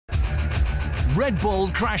Red Bull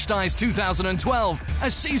crashed ice 2012, a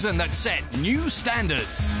season that set new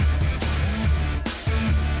standards.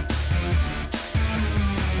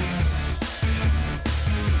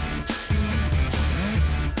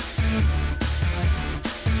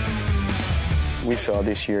 We saw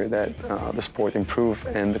this year that the sport improved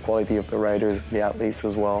and the quality of the riders, the athletes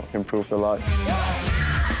as well, improved a lot.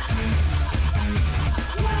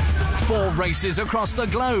 4 races across the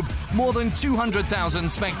globe, more than 200,000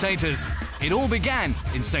 spectators. It all began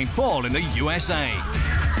in St. Paul in the USA.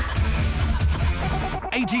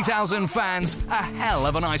 80,000 fans, a hell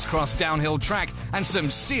of an ice-cross downhill track, and some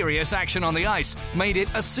serious action on the ice made it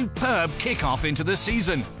a superb kickoff into the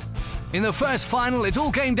season. In the first final, it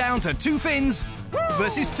all came down to 2 Finns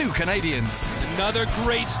versus 2 Canadians. Another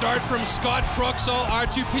great start from Scott Cruxall.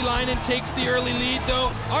 Arttu Pilainen takes the early lead, though.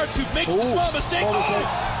 Arttu makes the small mistake.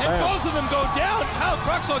 And both of them go down. Kyle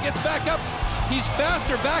Cruxall gets back up. He's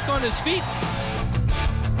faster back on his feet.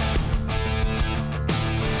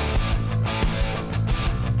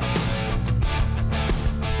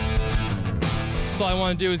 All I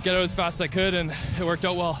wanted to do was get out as fast as I could, and it worked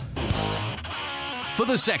out well. For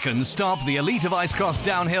the second stop, the elite of ice-cross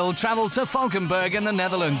downhill travelled to Valkenburg in the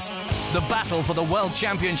Netherlands. The battle for the World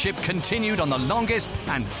Championship continued on the longest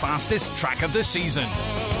and fastest track of the season.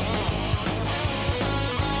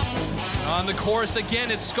 On the course again,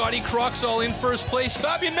 it's Scotty Cruxall in first place.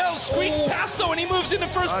 Fabian Mills squeaks past though, and he moves into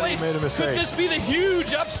first place. Made a mistake. Could this be the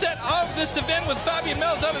huge upset of this event with Fabian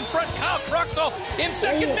Mills out in front? Kyle Cruxall in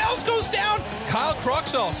second. Mills goes down. Kyle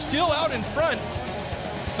Cruxall still out in front.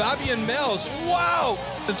 Fabian Mills, wow!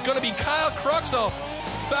 It's going to be Kyle Cruxall.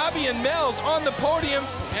 Fabian Mills on the podium,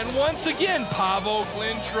 and once again, Paavo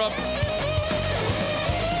Klintrup.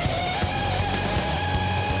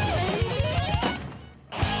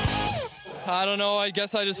 I don't know, I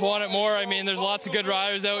guess I just want it more. I mean, there's lots of good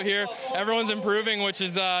riders out here. Everyone's improving, which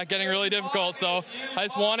is getting really difficult, so I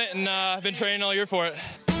just want it, and I've been training all year for it.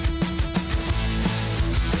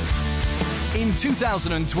 In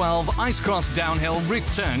 2012, ice-cross downhill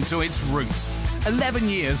returned to its roots. 11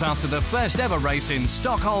 years after the first ever race in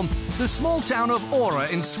Stockholm, the small town of Åre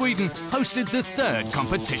in Sweden hosted the 3rd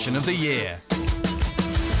competition of the year.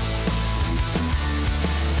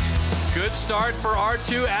 Good start for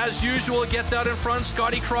Arttu, as usual, gets out in front.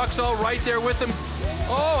 Scotty Cruxall right there with him.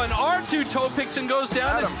 Oh, and Arttu toe picks and goes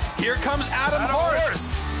down. And here comes Adam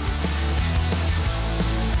Horst.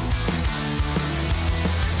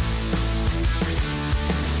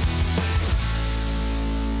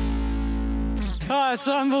 Oh, it's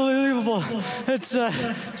unbelievable. It's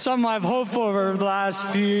something I've hoped for over the last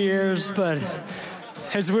few years, but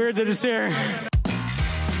it's weird that it's here.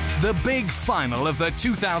 The big final of the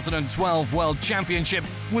 2012 World Championship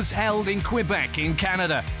was held in Quebec in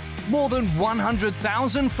Canada. More than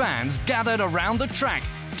 100,000 fans gathered around the track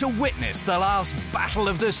to witness the last battle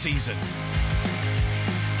of the season. 5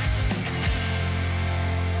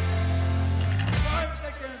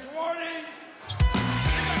 seconds warning.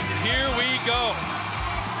 Here we go.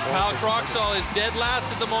 Kyle Cruxall is dead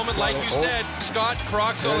last at the moment, like you said. Scott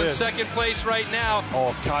Cruxall in second place right now.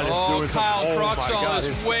 Kyle Cruxall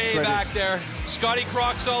is way back there. Scotty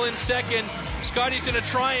Cruxall in second. Scotty's going to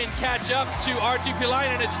try and catch up to Arttu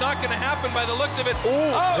Pilainen. It's not going to happen by the looks of it.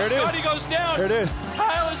 Scotty goes down. There it is.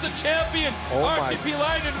 Kyle is the champion. Arttu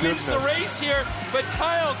Pilainen wins the race here, but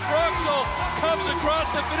Kyle Cruxall comes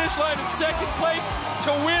across the finish line in second place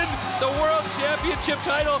to win the World Championship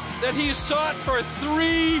title that he's sought for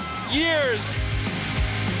 3 years.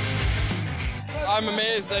 I'm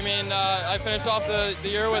amazed. I mean, I finished off the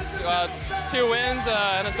year with 2 wins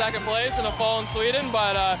and a second place and a fall in Sweden,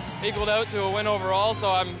 but equaled out to a win overall. So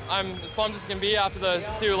I'm as pumped as can be after the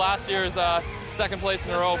 2 last year's second place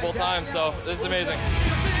in a row both times. So this is amazing.